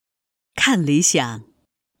看理想，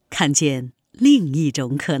看见另一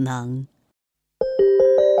种可能。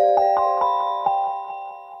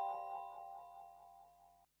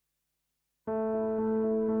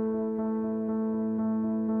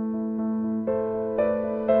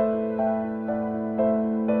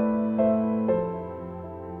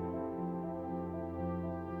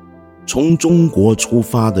从中国出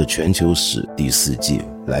发的全球史第4季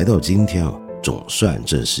来到今天总算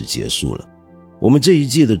正式结束了。我们这一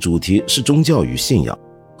季的主题是宗教与信仰，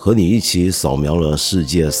和你一起扫描了世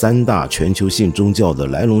界3大全球性宗教的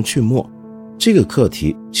来龙去脉。这个课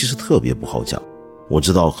题其实特别不好讲，我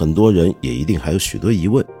知道很多人也一定还有许多疑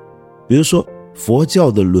问，比如说佛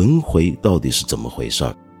教的轮回到底是怎么回事，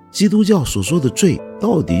基督教所说的罪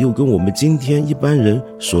到底又跟我们今天一般人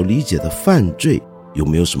所理解的犯罪有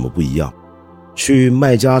没有什么不一样？去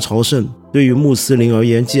麦加朝圣对于穆斯林而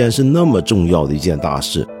言既然是那么重要的一件大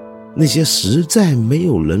事，那些实在没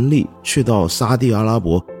有能力去到沙地阿拉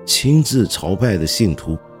伯亲自朝拜的信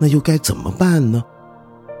徒，那又该怎么办呢？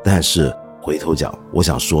但是回头讲，我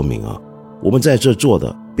想说明我们在这做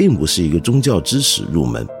的并不是一个宗教知识入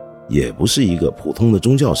门，也不是一个普通的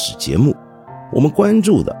宗教史节目，我们关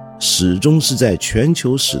注的始终是在全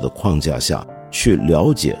球史的框架下去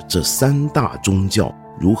了解这3大宗教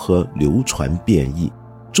如何流传变异，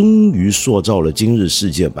终于塑造了今日世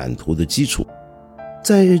界版图的基础。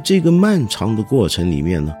在这个漫长的过程里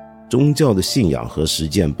面呢，宗教的信仰和实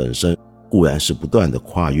践本身固然是不断的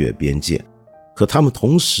跨越边界，可它们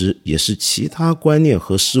同时也是其他观念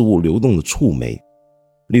和事物流动的触媒。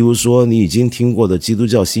例如说你已经听过的基督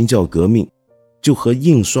教新教革命，就和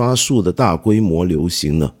印刷术的大规模流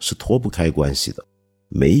行呢是脱不开关系的。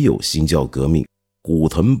没有新教革命，古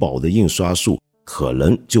腾堡的印刷术可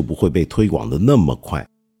能就不会被推广的那么快。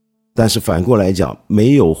但是反过来讲，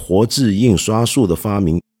没有活字印刷术的发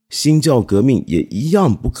明，新教革命也一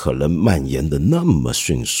样不可能蔓延的那么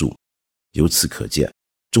迅速。由此可见，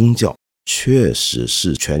宗教确实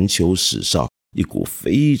是全球史上一股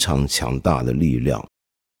非常强大的力量。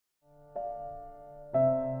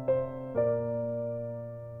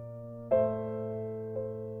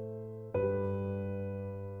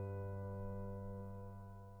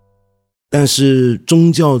但是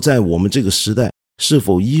宗教在我们这个时代是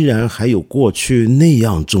否依然还有过去那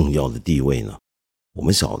样重要的地位呢？我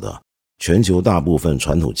们晓得全球大部分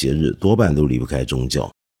传统节日多半都离不开宗教，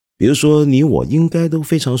比如说你我应该都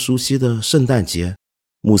非常熟悉的圣诞节，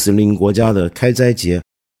穆斯林国家的开斋节，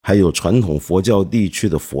还有传统佛教地区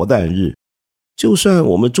的佛诞日。就算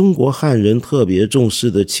我们中国汉人特别重视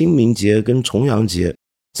的清明节跟重阳节，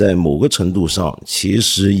在某个程度上其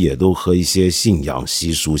实也都和一些信仰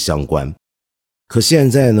习俗相关。可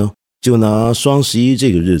现在呢，就拿双11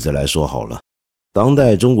这个日子来说好了，当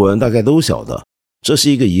代中国人大概都晓得，这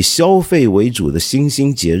是一个以消费为主的新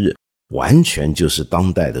兴节日，完全就是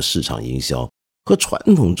当代的市场营销，和传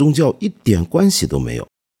统宗教一点关系都没有。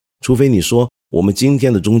除非你说我们今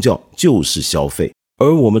天的宗教就是消费，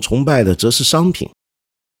而我们崇拜的则是商品。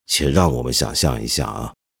且让我们想象一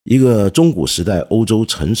下一个中古时代欧洲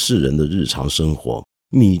城市人的日常生活，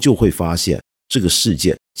你就会发现这个世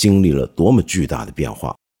界经历了多么巨大的变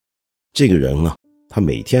化。这个人他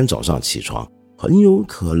每天早上起床，很有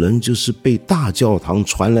可能就是被大教堂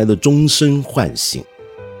传来的钟声唤醒，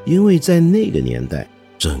因为在那个年代，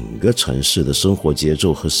整个城市的生活节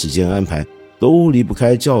奏和时间安排都离不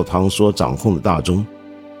开教堂所掌控的大钟。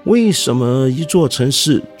为什么一座城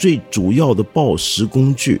市最主要的报时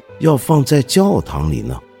工具要放在教堂里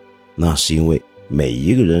呢？那是因为每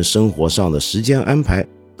一个人生活上的时间安排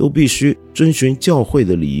都必须遵循教会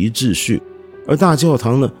的礼仪秩序，而大教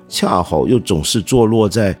堂呢，恰好又总是坐落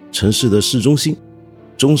在城市的市中心，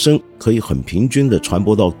钟声可以很平均地传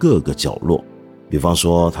播到各个角落。比方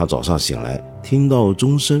说他早上醒来听到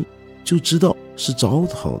钟声，就知道是早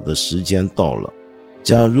祷的时间到了。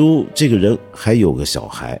假如这个人还有个小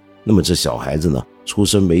孩，那么这小孩子呢，出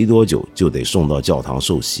生没多久就得送到教堂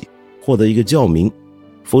受洗，获得一个教名，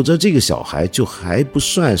否则这个小孩就还不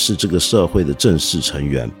算是这个社会的正式成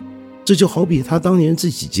员。这就好比他当年自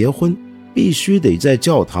己结婚，必须得在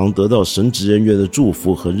教堂得到神职人员的祝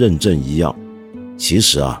福和认证一样。其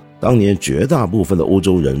实当年绝大部分的欧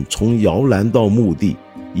洲人从摇篮到墓地，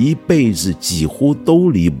一辈子几乎都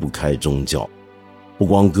离不开宗教。不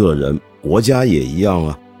光个人，国家也一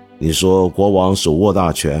样你说国王手握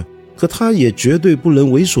大权，可他也绝对不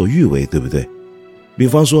能为所欲为，对不对？比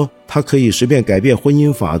方说他可以随便改变婚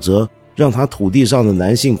姻法则，让他土地上的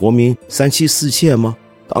男性国民3妻4妾吗？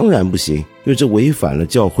当然不行，因为这违反了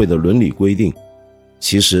教会的伦理规定。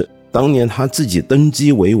其实当年他自己登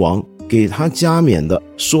基为王，给他加冕的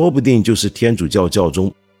说不定就是天主教教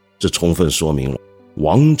宗，这充分说明了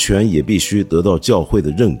王权也必须得到教会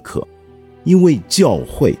的认可，因为教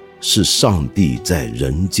会是上帝在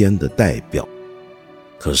人间的代表。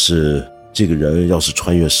可是这个人要是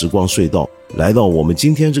穿越时光隧道来到我们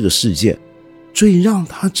今天这个世界，最让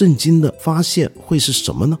他震惊的发现会是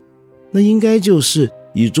什么呢？那应该就是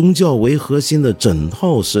以宗教为核心的整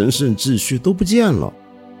套神圣秩序都不见了。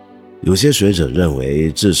有些学者认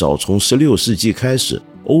为，至少从16世纪开始，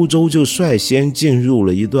欧洲就率先进入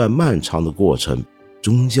了一段漫长的过程，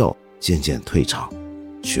宗教渐渐退场，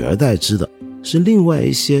取而代之的是另外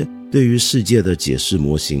一些对于世界的解释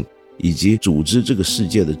模型，以及组织这个世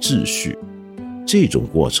界的秩序。这种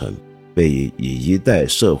过程被以一代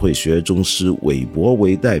社会学宗师韦伯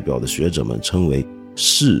为代表的学者们称为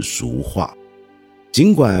世俗化。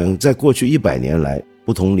尽管在过去100年来，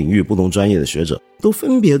不同领域不同专业的学者都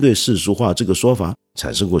分别对世俗化这个说法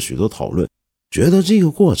产生过许多讨论，觉得这个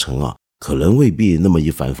过程可能未必那么一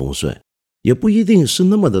帆风顺，也不一定是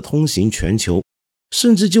那么的通行全球，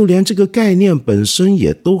甚至就连这个概念本身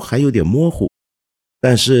也都还有点模糊。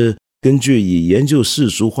但是根据以研究世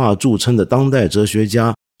俗化著称的当代哲学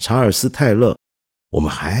家查尔斯·泰勒，我们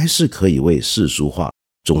还是可以为世俗化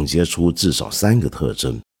总结出至少3个特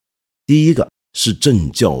征。第一个是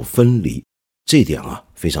政教分离，这点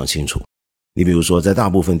非常清楚。你比如说，在大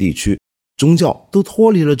部分地区，宗教都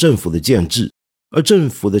脱离了政府的建制，而政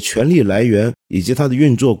府的权力来源以及它的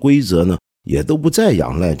运作规则呢，也都不再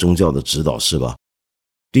仰赖宗教的指导，是吧？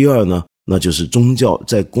第二呢，那就是宗教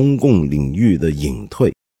在公共领域的隐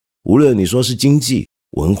退。无论你说是经济、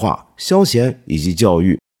文化、消闲以及教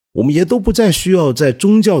育，我们也都不再需要在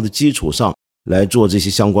宗教的基础上来做这些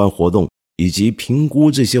相关活动，以及评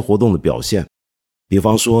估这些活动的表现。比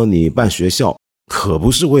方说你办学校，可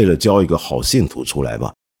不是为了教一个好信徒出来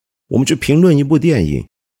吧？我们去评论一部电影，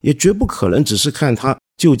也绝不可能只是看它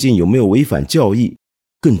究竟有没有违反教义。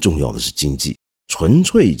更重要的是经济，纯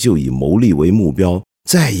粹就以牟利为目标，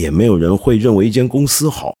再也没有人会认为一间公司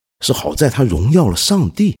好，是好在它荣耀了上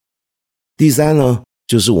帝。第三呢，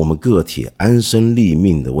就是我们个体安身立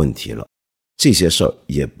命的问题了。这些事儿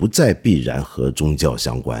也不再必然和宗教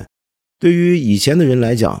相关。对于以前的人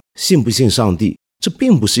来讲，信不信上帝，这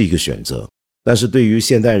并不是一个选择。但是对于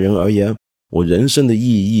现代人而言，我人生的意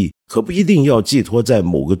义可不一定要寄托在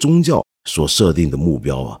某个宗教所设定的目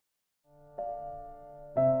标啊。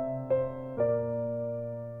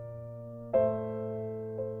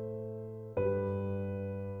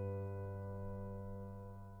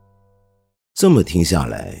这么听下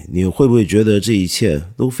来，你会不会觉得这一切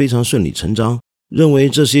都非常顺理成章，认为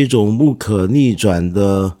这是一种不可逆转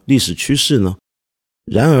的历史趋势呢？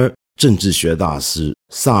然而政治学大师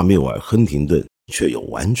萨缪尔·亨廷顿却有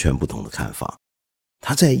完全不同的看法。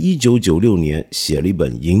他在1996年写了一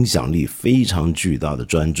本影响力非常巨大的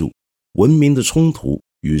专著《文明的冲突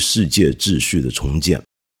与世界秩序的重建》。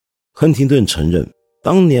亨廷顿承认，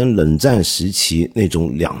当年冷战时期那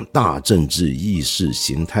种2大政治意识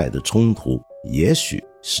形态的冲突也许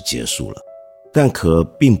是结束了，但可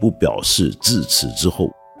并不表示自此之后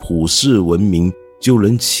普世文明就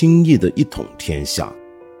能轻易的一统天下。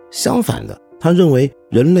相反的，他认为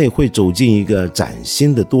人类会走进一个崭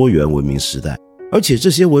新的多元文明时代，而且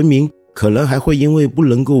这些文明可能还会因为不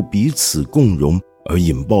能够彼此共荣而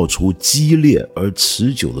引爆出激烈而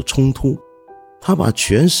持久的冲突。他把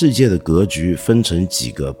全世界的格局分成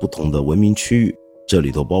几个不同的文明区域，这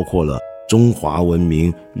里头包括了中华文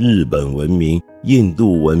明、日本文明、印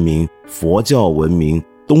度文明、佛教文明、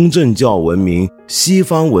东正教文明、西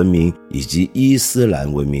方文明以及伊斯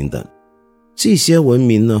兰文明等。这些文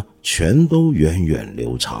明呢，全都源远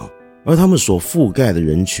流长，而他们所覆盖的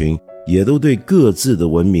人群也都对各自的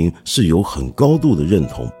文明是有很高度的认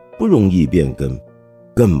同，不容易变更。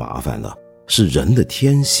更麻烦的是，人的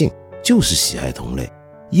天性就是喜爱同类，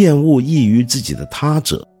厌恶异于自己的他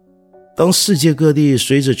者。当世界各地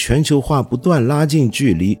随着全球化不断拉近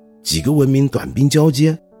距离，几个文明短兵交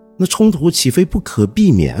接，那冲突岂非不可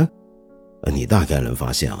避免？而你大概能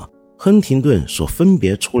发现亨廷顿所分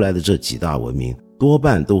别出来的这几大文明多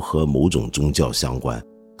半都和某种宗教相关，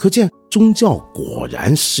可见宗教果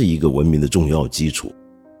然是一个文明的重要基础。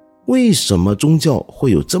为什么宗教会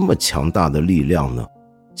有这么强大的力量呢？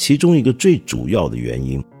其中一个最主要的原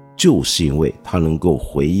因，就是因为它能够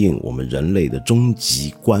回应我们人类的终极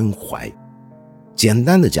关怀。简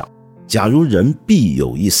单的讲，假如人必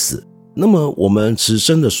有一死，那么我们此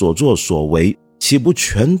生的所作所为岂不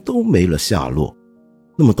全都没了下落？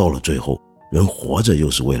那么到了最后，人活着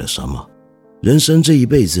又是为了什么？人生这一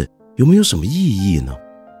辈子有没有什么意义呢？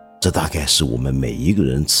这大概是我们每一个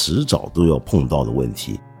人迟早都要碰到的问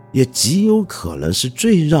题，也极有可能是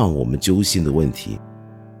最让我们揪心的问题。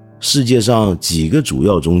世界上几个主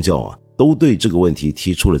要宗教都对这个问题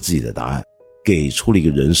提出了自己的答案，给出了一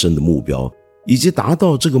个人生的目标，以及达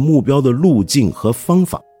到这个目标的路径和方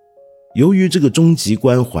法。由于这个终极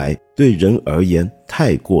关怀对人而言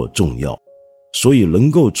太过重要，所以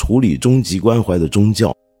能够处理终极关怀的宗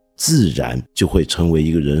教，自然就会成为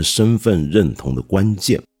一个人身份认同的关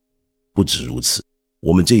键。不止如此，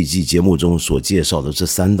我们这一季节目中所介绍的这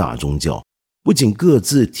三大宗教，不仅各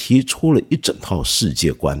自提出了一整套世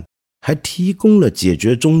界观，还提供了解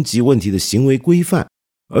决终极问题的行为规范，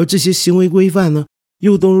而这些行为规范呢，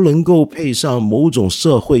又都能够配上某种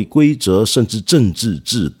社会规则甚至政治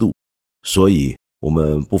制度。所以我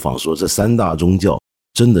们不妨说，这三大宗教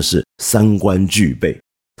真的是三观俱备，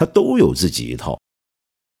它都有自己一套。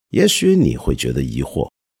也许你会觉得疑惑，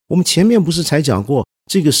我们前面不是才讲过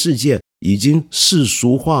这个世界已经世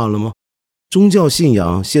俗化了吗？宗教信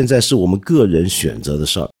仰现在是我们个人选择的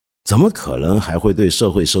事儿，怎么可能还会对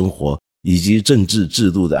社会生活以及政治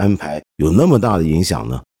制度的安排有那么大的影响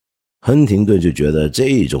呢？亨廷顿就觉得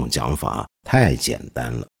这种讲法太简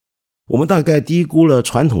单了，我们大概低估了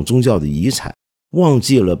传统宗教的遗产，忘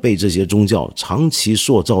记了被这些宗教长期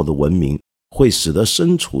塑造的文明会使得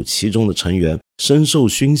身处其中的成员深受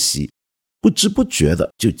熏习，不知不觉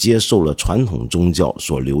的就接受了传统宗教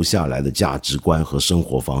所留下来的价值观和生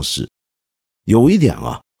活方式。有一点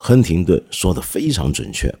亨廷顿说得非常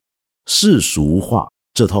准确，世俗化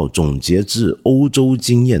这套总结自欧洲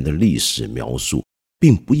经验的历史描述，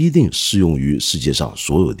并不一定适用于世界上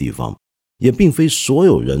所有地方，也并非所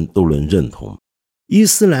有人都能认同。伊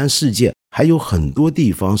斯兰世界还有很多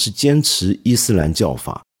地方是坚持伊斯兰教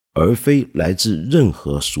法，而非来自任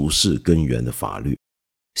何俗世根源的法律。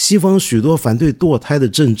西方许多反对堕胎的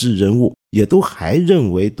政治人物也都还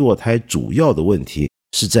认为堕胎主要的问题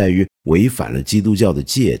是在于违反了基督教的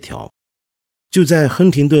戒条。就在亨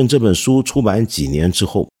廷顿这本书出版几年之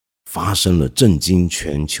后，发生了震惊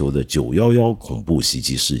全球的911恐怖袭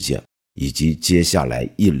击事件，以及接下来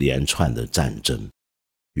一连串的战争。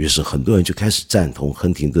于是很多人就开始赞同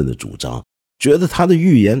亨廷顿的主张，觉得他的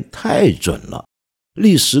预言太准了，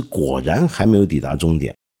历史果然还没有抵达终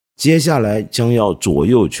点，接下来将要左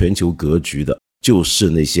右全球格局的就是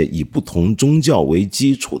那些以不同宗教为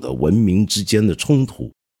基础的文明之间的冲突。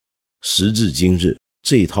时至今日，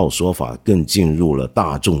这套说法更进入了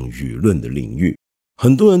大众舆论的领域，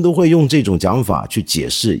很多人都会用这种讲法去解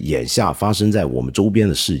释眼下发生在我们周边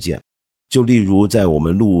的事件。就例如在我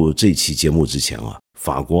们录这期节目之前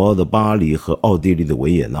法国的巴黎和奥地利的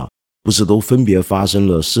维也纳不是都分别发生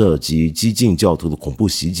了涉及激进教徒的恐怖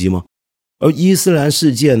袭击吗？而伊斯兰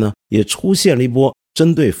世界呢，也出现了一波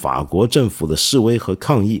针对法国政府的示威和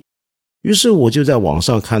抗议。于是我就在网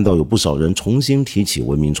上看到有不少人重新提起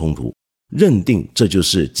文明冲突，认定这就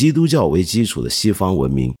是基督教为基础的西方文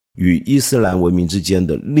明与伊斯兰文明之间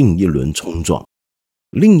的另一轮冲撞。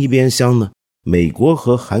另一边厢呢，美国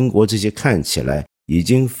和韩国这些看起来已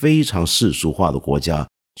经非常世俗化的国家，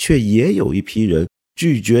却也有一批人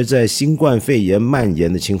拒绝在新冠肺炎蔓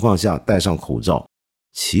延的情况下戴上口罩，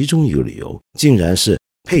其中一个理由竟然是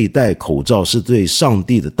佩戴口罩是对上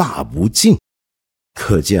帝的大不敬。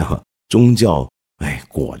可见宗教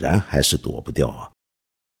果然还是躲不掉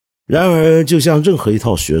然而就像任何一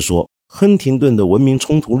套学说，亨廷顿的文明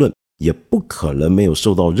冲突论也不可能没有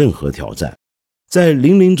受到任何挑战。在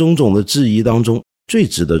林林总总的质疑当中，最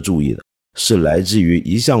值得注意的是来自于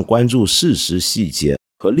一项关注事实细节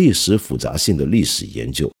和历史复杂性的历史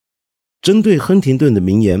研究。针对亨廷顿的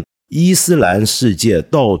名言伊斯兰世界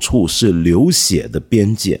到处是流血的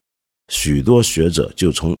边界，许多学者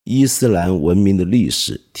就从伊斯兰文明的历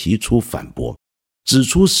史提出反驳，指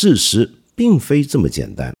出事实并非这么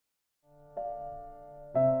简单。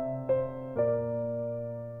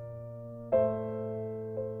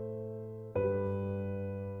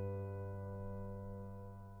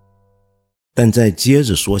但在接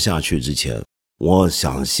着说下去之前，我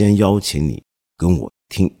想先邀请你跟我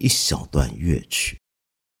听一小段乐曲。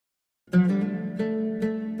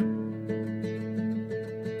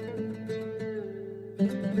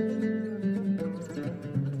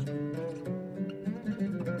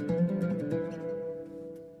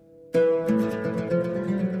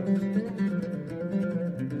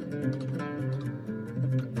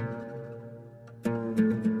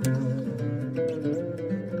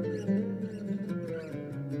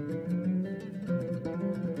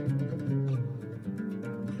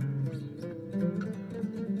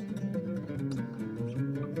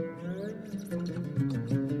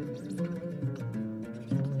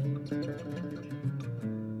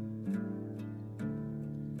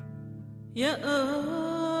يا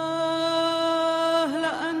أهل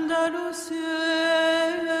أندلسين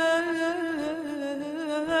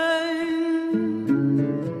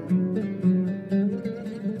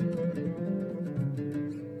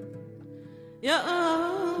يا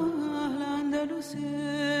أهل أندلس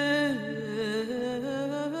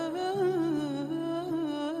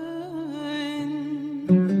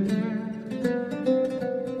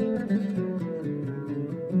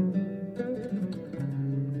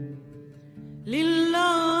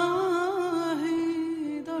لله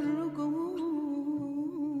دركم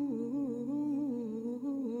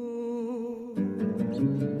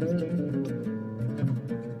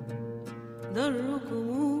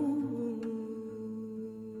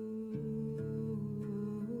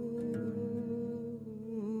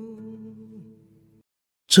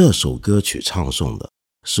这首歌曲唱诵的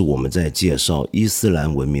是我们在介绍伊斯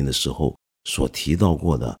兰文明的时候所提到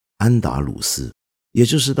过的安达鲁斯，也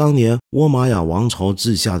就是当年倭玛雅王朝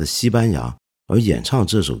治下的西班牙，而演唱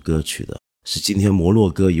这首歌曲的是今天摩洛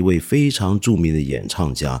哥一位非常著名的演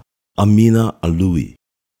唱家 Amina Alloui。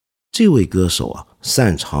 这位歌手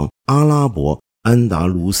擅长阿拉伯安达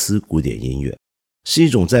卢斯古典音乐，是一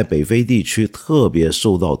种在北非地区特别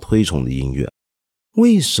受到推崇的音乐。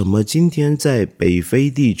为什么今天在北非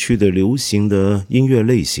地区的流行的音乐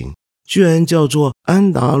类型居然叫做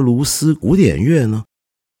安达卢斯古典乐呢？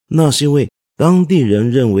那是因为当地人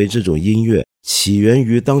认为这种音乐起源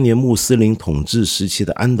于当年穆斯林统治时期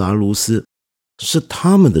的安达卢斯，是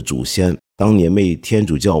他们的祖先当年被天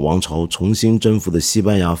主教王朝重新征服的西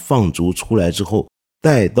班牙放逐出来之后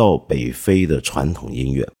带到北非的传统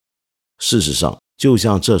音乐。事实上，就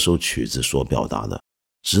像这首曲子所表达的，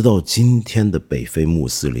直到今天的北非穆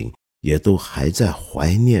斯林也都还在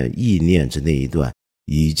怀念忆念着那一段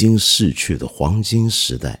已经逝去的黄金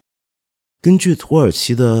时代。根据土耳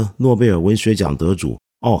其的诺贝尔文学奖得主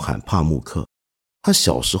奥罕帕穆克，他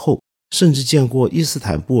小时候甚至见过伊斯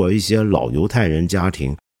坦布尔一些老犹太人家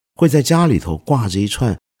庭会在家里头挂着一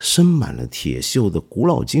串生满了铁锈的古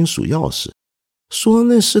老金属钥匙，说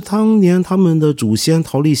那是当年他们的祖先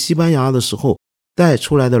逃离西班牙的时候带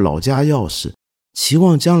出来的老家钥匙，期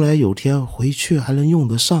望将来有天回去还能用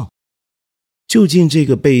得上。究竟这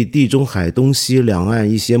个被地中海东西两岸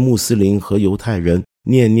一些穆斯林和犹太人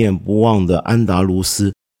念念不忘的安达卢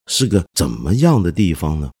斯是个怎么样的地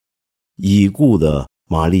方呢？已故的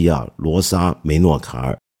玛利亚·罗莎·梅诺卡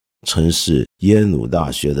尔曾是耶鲁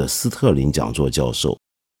大学的斯特林讲座教授，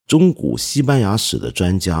中古西班牙史的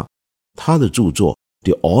专家。他的著作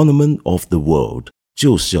《The Ornament of the World》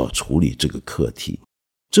就是要处理这个课题。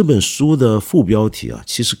这本书的副标题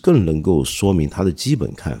其实更能够说明他的基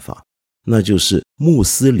本看法，那就是穆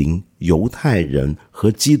斯林、犹太人和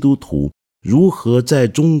基督徒如何在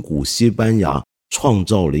中古西班牙创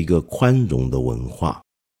造了一个宽容的文化。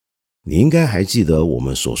你应该还记得我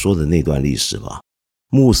们所说的那段历史吧？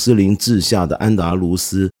穆斯林治下的安达卢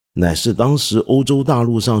斯乃是当时欧洲大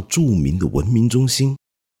陆上著名的文明中心，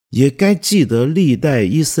也该记得历代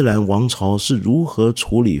伊斯兰王朝是如何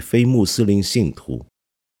处理非穆斯林信徒。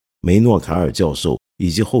梅诺卡尔教授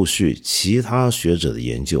以及后续其他学者的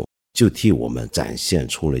研究，就替我们展现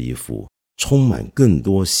出了一幅充满更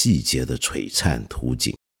多细节的璀璨图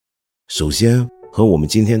景。首先，和我们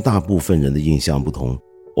今天大部分人的印象不同，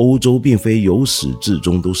欧洲并非由始至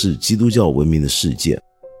终都是基督教文明的世界，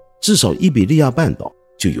至少伊比利亚半岛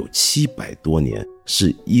就有700多年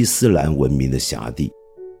是伊斯兰文明的辖地。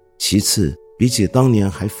其次，比起当年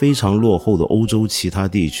还非常落后的欧洲其他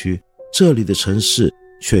地区，这里的城市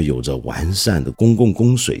却有着完善的公共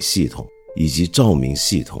供水系统以及照明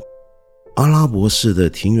系统。阿拉伯式的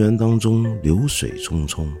庭园当中流水匆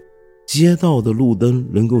匆，街道的路灯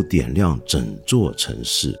能够点亮整座城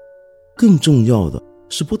市。更重要的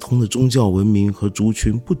是，不同的宗教文明和族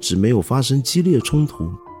群不只没有发生激烈冲突，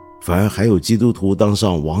反而还有基督徒当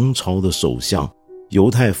上王朝的首相，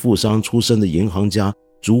犹太富商出身的银行家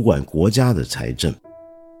主管国家的财政。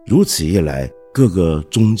如此一来，各个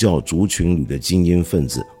宗教族群里的精英分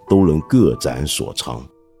子都能各展所长，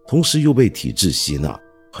同时又被体制吸纳，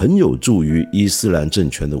很有助于伊斯兰政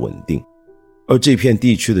权的稳定。而这片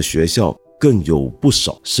地区的学校更有不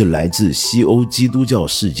少是来自西欧基督教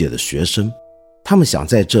世界的学生，他们想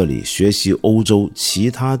在这里学习欧洲其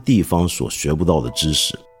他地方所学不到的知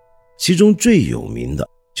识。其中最有名的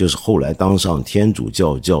就是后来当上天主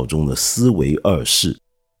教教宗的斯维二世，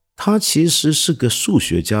他其实是个数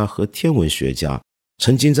学家和天文学家，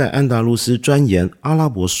曾经在安达卢斯钻研阿拉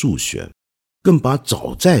伯数学，更把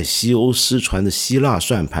早在西欧失传的希腊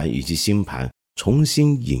算盘以及星盘重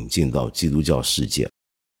新引进到基督教世界。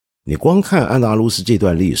你光看安达卢斯这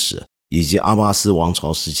段历史以及阿巴斯王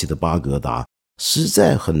朝时期的巴格达，实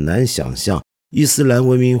在很难想象伊斯兰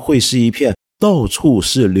文明会是一片到处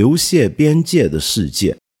是流血边界的世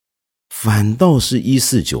界。反倒是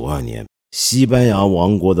1492年西班牙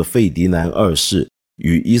王国的费迪南二世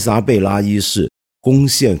与伊莎贝拉一世攻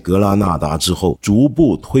陷格拉纳达之后，逐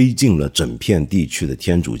步推进了整片地区的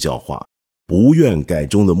天主教化。不愿改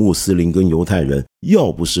宗的穆斯林跟犹太人，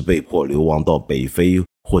要不是被迫流亡到北非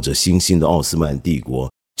或者新兴的奥斯曼帝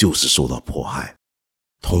国，就是受到迫害。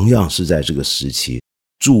同样是在这个时期，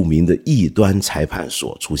著名的异端裁判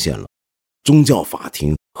所出现了，宗教法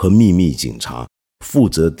庭和秘密警察负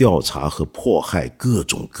责调查和迫害各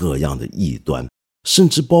种各样的异端，甚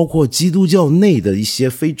至包括基督教内的一些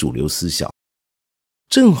非主流思想。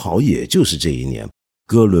正好也就是这一年，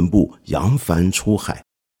哥伦布扬帆出海，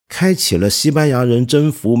开启了西班牙人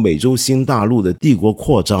征服美洲新大陆的帝国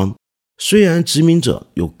扩张。虽然殖民者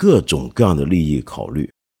有各种各样的利益考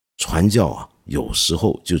虑，传教有时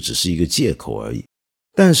候就只是一个借口而已，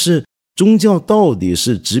但是宗教到底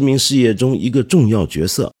是殖民事业中一个重要角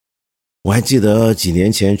色。我还记得几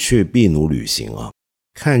年前去秘鲁旅行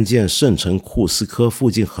看见圣城库斯科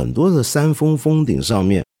附近很多的山峰峰顶上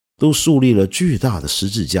面都树立了巨大的十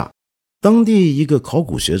字架。当地一个考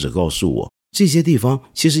古学者告诉我，这些地方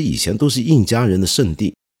其实以前都是印加人的圣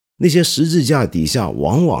地，那些十字架底下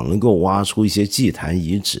往往能够挖出一些祭坛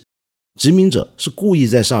遗址，殖民者是故意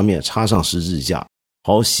在上面插上十字架，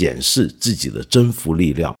好显示自己的征服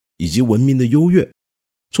力量以及文明的优越。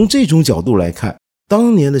从这种角度来看，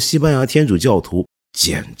当年的西班牙天主教徒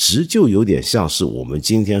简直就有点像是我们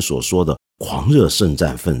今天所说的狂热圣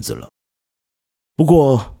战分子了。不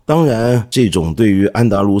过当然，这种对于安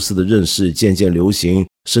达卢斯的认识渐渐流行，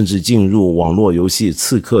甚至进入网络游戏、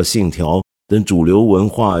刺客信条等主流文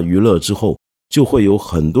化娱乐之后，就会有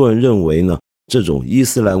很多人认为呢，这种伊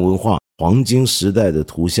斯兰文化黄金时代的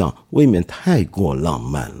图像未免太过浪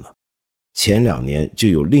漫了。前2年就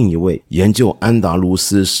有另一位研究安达卢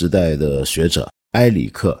斯时代的学者埃里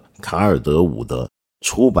克·卡尔德伍德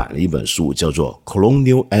出版了一本书，叫做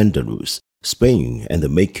Colonial Andalus Spain and the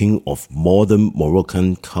Making of Modern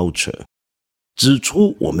Moroccan Culture， 指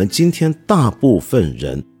出我们今天大部分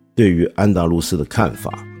人对于安达卢斯的看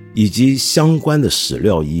法以及相关的史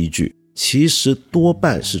料依据，其实多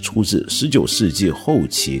半是出自19世纪后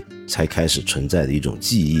期才开始存在的一种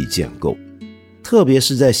记忆建构，特别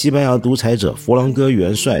是在西班牙独裁者佛朗哥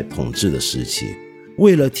元帅统治的时期，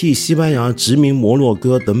为了替西班牙殖民摩洛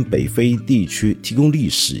哥等北非地区提供历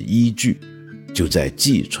史依据，就在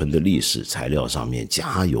寄存的历史材料上面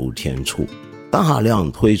加油添醋，大量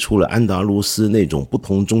推出了安达卢斯那种不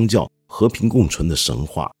同宗教和平共存的神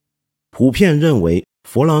话，普遍认为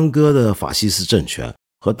佛朗哥的法西斯政权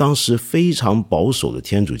和当时非常保守的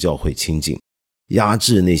天主教会亲近，压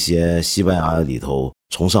制那些西班牙里头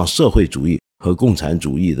崇尚社会主义和共产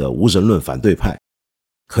主义的无神论反对派。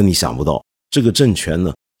可你想不到，这个政权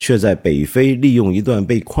呢，却在北非利用一段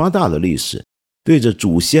被夸大的历史，对着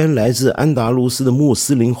祖先来自安达卢斯的穆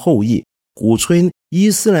斯林后裔，鼓吹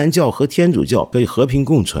伊斯兰教和天主教可以和平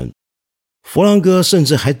共存。佛朗哥甚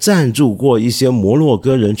至还赞助过一些摩洛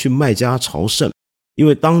哥人去麦加朝圣，因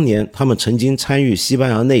为当年他们曾经参与西班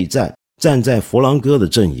牙内战，站在佛朗哥的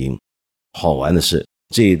阵营。好玩的是，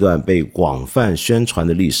这一段被广泛宣传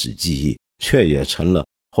的历史记忆，却也成了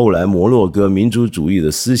后来摩洛哥民族主义的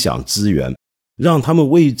思想资源，让他们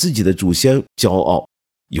为自己的祖先骄傲，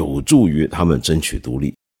有助于他们争取独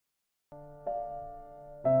立。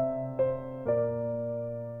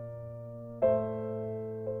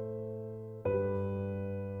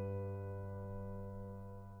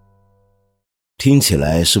听起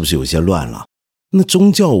来是不是有些乱了？那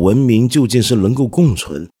宗教文明究竟是能够共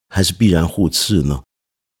存，还是必然互斥呢？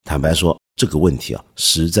坦白说，这个问题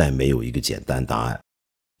实在没有一个简单答案。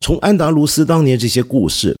从安达卢斯当年这些故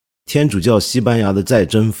事，天主教西班牙的再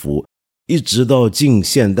征服，一直到近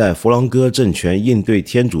现代佛朗哥政权应对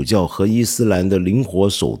天主教和伊斯兰的灵活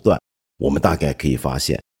手段，我们大概可以发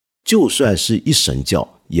现，就算是一神教，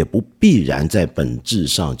也不必然在本质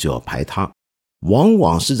上就要排他，往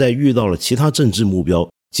往是在遇到了其他政治目标、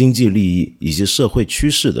经济利益以及社会趋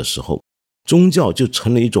势的时候，宗教就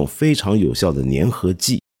成了一种非常有效的粘合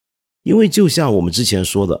剂。因为就像我们之前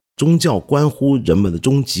说的，宗教关乎人们的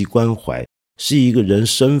终极关怀，是一个人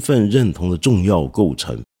身份认同的重要构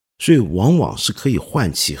成，所以往往是可以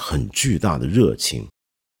唤起很巨大的热情。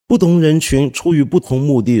不同人群出于不同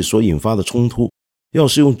目的所引发的冲突，要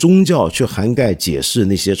是用宗教去涵盖解释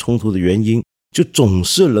那些冲突的原因，就总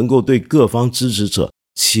是能够对各方支持者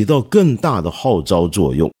起到更大的号召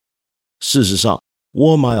作用。事实上，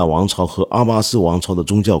倭玛雅王朝和阿巴斯王朝的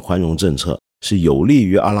宗教宽容政策是有利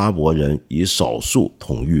于阿拉伯人以少数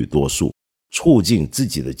统御多数，促进自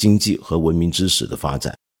己的经济和文明知识的发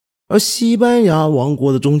展。而西班牙王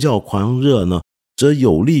国的宗教狂热呢，则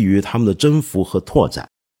有利于他们的征服和拓展。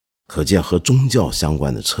可见和宗教相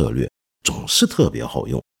关的策略总是特别好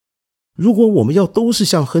用。如果我们要都是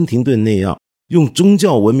像亨廷顿那样用宗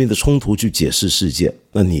教文明的冲突去解释世界，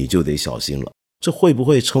那你就得小心了，这会不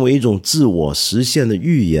会成为一种自我实现的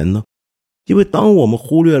预言呢？因为当我们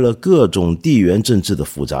忽略了各种地缘政治的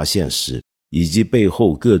复杂现实，以及背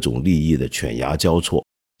后各种利益的犬牙交错，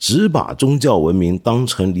只把宗教文明当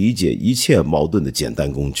成理解一切矛盾的简单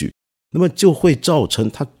工具，那么就会造成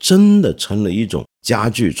它真的成了一种加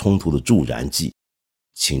剧冲突的助燃剂。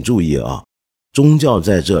请注意啊，宗教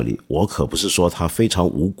在这里，我可不是说它非常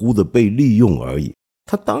无辜的被利用而已，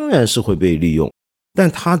它当然是会被利用，但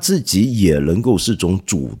它自己也能够是种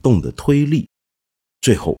主动的推力。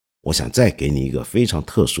最后，我想再给你一个非常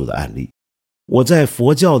特殊的案例。我在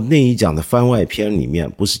佛教那一讲的番外篇里面，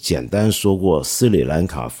不是简单说过斯里兰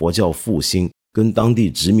卡佛教复兴跟当地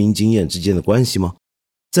殖民经验之间的关系吗？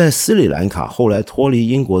在斯里兰卡后来脱离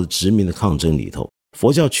英国的殖民的抗争里头，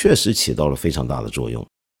佛教确实起到了非常大的作用。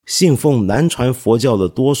信奉南传佛教的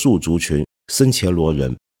多数族群僧伽罗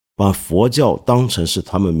人，把佛教当成是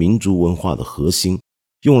他们民族文化的核心，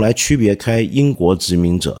用来区别开英国殖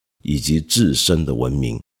民者以及自身的文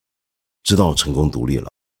明。直到成功独立了，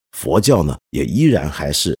佛教呢也依然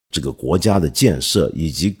还是这个国家的建设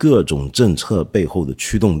以及各种政策背后的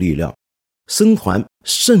驱动力量，僧团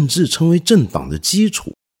甚至成为政党的基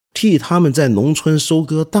础，替他们在农村收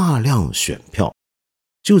割大量选票。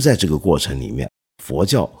就在这个过程里面，佛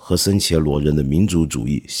教和僧伽罗人的民族主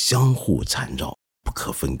义相互缠绕，不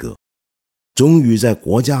可分割，终于在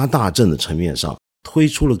国家大政的层面上推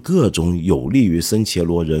出了各种有利于僧伽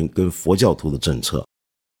罗人跟佛教徒的政策。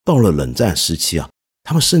到了冷战时期啊，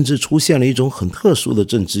他们甚至出现了一种很特殊的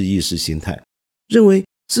政治意识形态，认为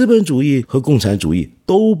资本主义和共产主义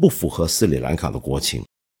都不符合斯里兰卡的国情，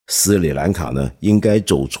斯里兰卡呢应该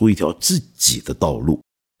走出一条自己的道路，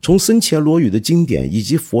从僧伽罗语的经典以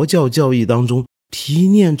及佛教教义当中提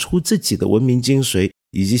炼出自己的文明精髓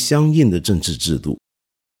以及相应的政治制度。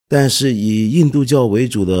但是以印度教为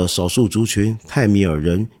主的少数族群泰米尔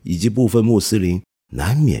人以及部分穆斯林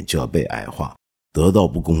难免就要被矮化，得到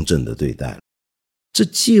不公正的对待。这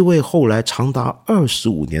既为后来长达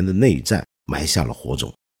25年的内战埋下了火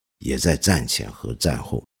种，也在战前和战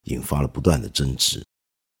后引发了不断的争执。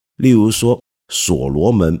例如说，所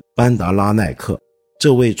罗门·班达拉奈克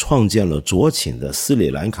这位创建了左倾的斯里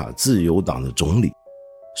兰卡自由党的总理，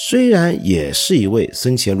虽然也是一位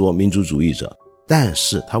僧伽罗民族主义者，但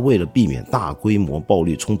是他为了避免大规模暴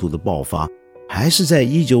力冲突的爆发，还是在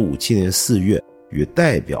1957年4月与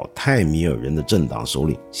代表泰米尔人的政党首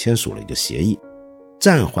领签署了一个协议，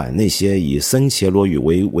暂缓那些以僧伽罗语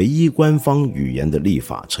为唯一官方语言的立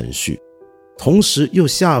法程序，同时又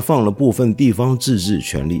下放了部分地方自治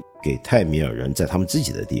权利给泰米尔人在他们自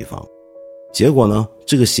己的地方。结果呢，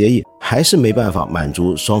这个协议还是没办法满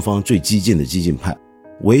足双方最激进的激进派，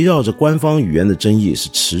围绕着官方语言的争议是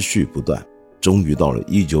持续不断。终于到了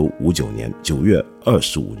1959年9月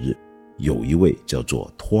25日，有一位叫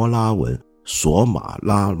做托拉文索马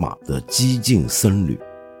拉玛的激进僧侣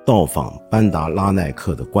到访班达拉奈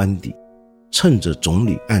克的官邸，趁着总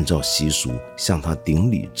理按照习俗向他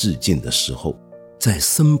顶礼致敬的时候，在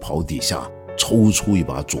僧袍底下抽出一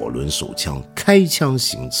把左轮手枪，开枪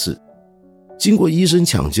行刺。经过医生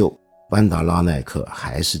抢救，班达拉奈克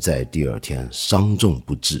还是在第二天伤重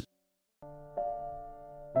不治。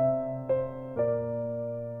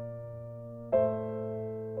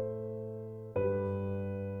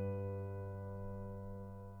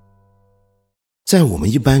在我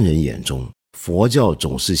们一般人眼中，佛教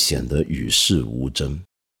总是显得与世无争，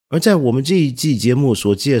而在我们这一季节目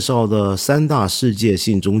所介绍的3大世界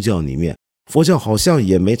性宗教里面，佛教好像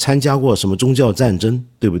也没参加过什么宗教战争，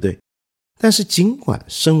对不对？但是尽管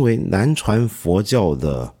身为南传佛教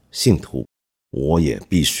的信徒，我也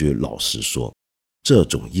必须老实说，这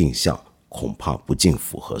种印象恐怕不尽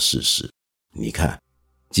符合事实。你看，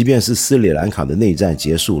即便是斯里兰卡的内战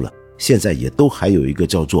结束了，现在也都还有一个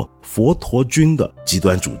叫做佛陀军的极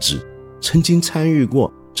端组织，曾经参与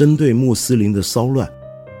过针对穆斯林的骚乱。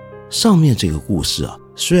上面这个故事啊，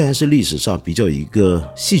虽然是历史上比较一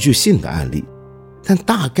个戏剧性的案例，但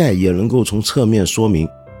大概也能够从侧面说明，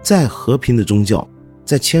在和平的宗教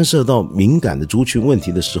在牵涉到敏感的族群问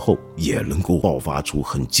题的时候，也能够爆发出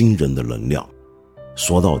很惊人的能量。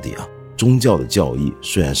说到底啊，宗教的教义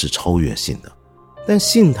虽然是超越性的，但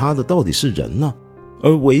信它的到底是人呢？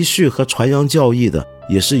而维续和传扬教义的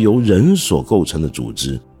也是由人所构成的组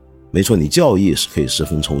织。没错，你教义是可以十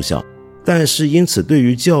分抽象，但是因此对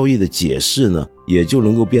于教义的解释呢，也就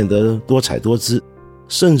能够变得多彩多姿，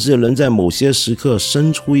甚至能在某些时刻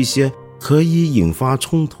生出一些可以引发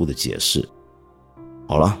冲突的解释。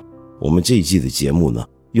好了，我们这一季的节目呢，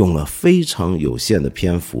用了非常有限的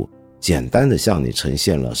篇幅，简单的向你呈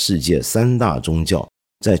现了世界3大宗教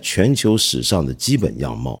在全球史上的基本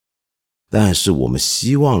样貌，但是我们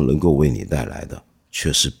希望能够为你带来的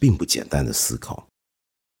却是并不简单的思考。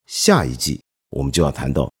下一季我们就要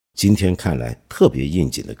谈到今天看来特别应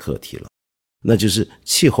景的课题了，那就是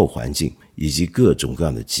气候环境以及各种各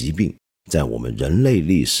样的疾病在我们人类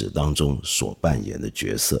历史当中所扮演的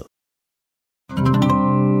角色。